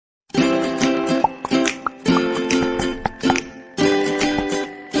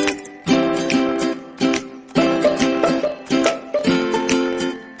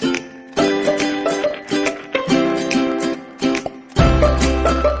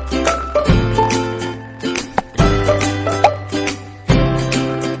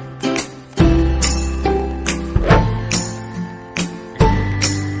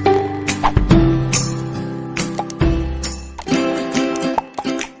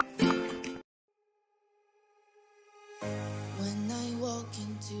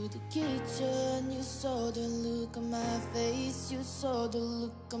into the kitchen, you saw the look on my face, you saw the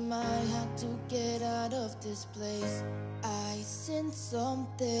look on my had to get out of this place. I seen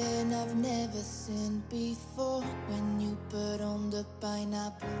something I've never seen before. When you put on the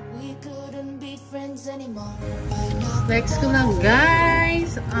pineapple, we couldn't be friends anymore. Next ko lang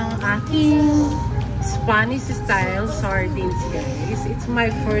guys, ang aking Spanish Style Sardines guys. It's my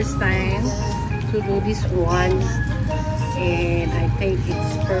first time to do this one. And I think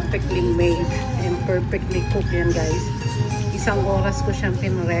it's perfectly made and perfectly cooked yan guys. Isang oras ko siyang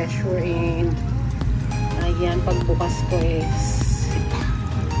pinressure and ayan, pagbukas ko is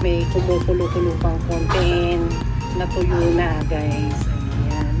may kumukulo-kulo pang konti and natuyo na guys.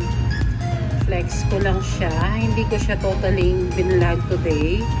 Ayan. Flex ko lang siya. Hindi ko siya totally binlog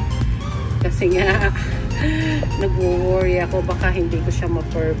today. Kasi nga nag-worry ako baka hindi ko siya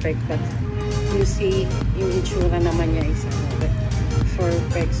ma-perfect. But you see, yung itsura naman niya is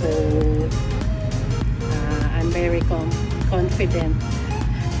perfect. So, I'm very confident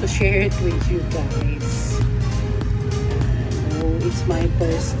to share it with you guys. It's my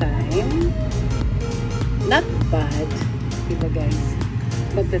first time. Not bad, diba guys?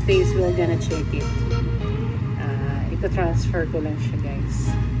 But the taste, we're gonna check it. Ito transfer ko lang siya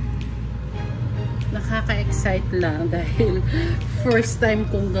guys. Nakaka-excite lang dahil first time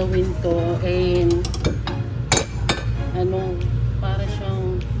kong gawin to and ano, para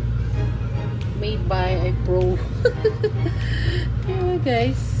siyang made by a pro.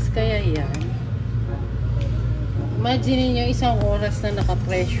 Guys, kaya yan. Imagine niyo isang oras na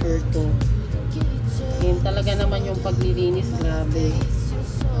naka-pressure to. Yan talaga naman yung paglilinis, grabe.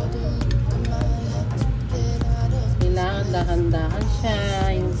 Kailangan dahan-dahan siya,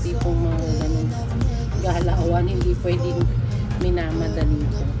 yung tipong mga ganun galawan, hindi pwedeng minamadali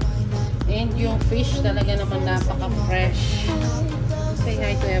ko. And yung fish talaga naman napaka-fresh. Say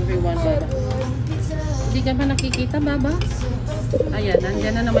hi to everyone, Baba. Hindi ka ba nakikita, Baba? Ayan,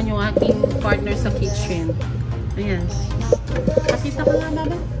 nandyan na naman yung aking partner sa kitchen. Ayan. Nakita ko nga,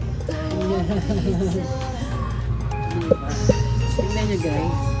 Baba? Ayan. Diba? Tingnan nyo,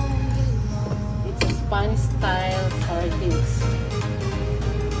 guys. It's a Spanish Style Sardines.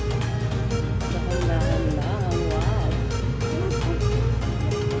 Dahan-dahan lang. Wow.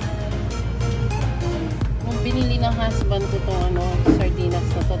 Nung binili ng husband ko itong sardinas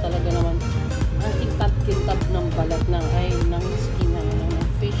na to, talaga naman ang kintab-kintab ng balat ng skin ng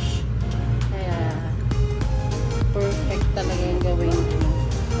fish. Kaya perfect talaga yung gawin ng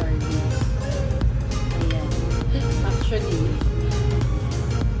sardines. Ayan. Actually,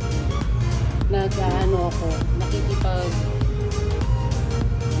 ako,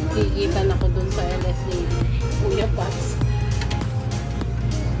 nakikitan ako dun sa LSA Kuya Pats.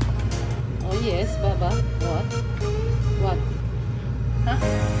 Oh yes, Baba. What? Huh?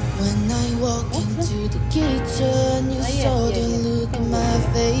 When I walk into the kitchen, you saw the look on my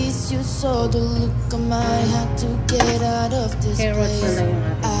face, you saw the look on my had to get out of this place.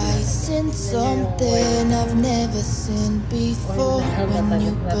 I seen something I've never seen before. When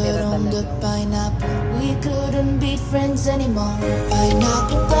you put on the pineapple, we couldn't be friends anymore.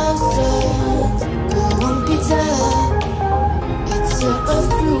 Pineapple toast, go on pizza. It's a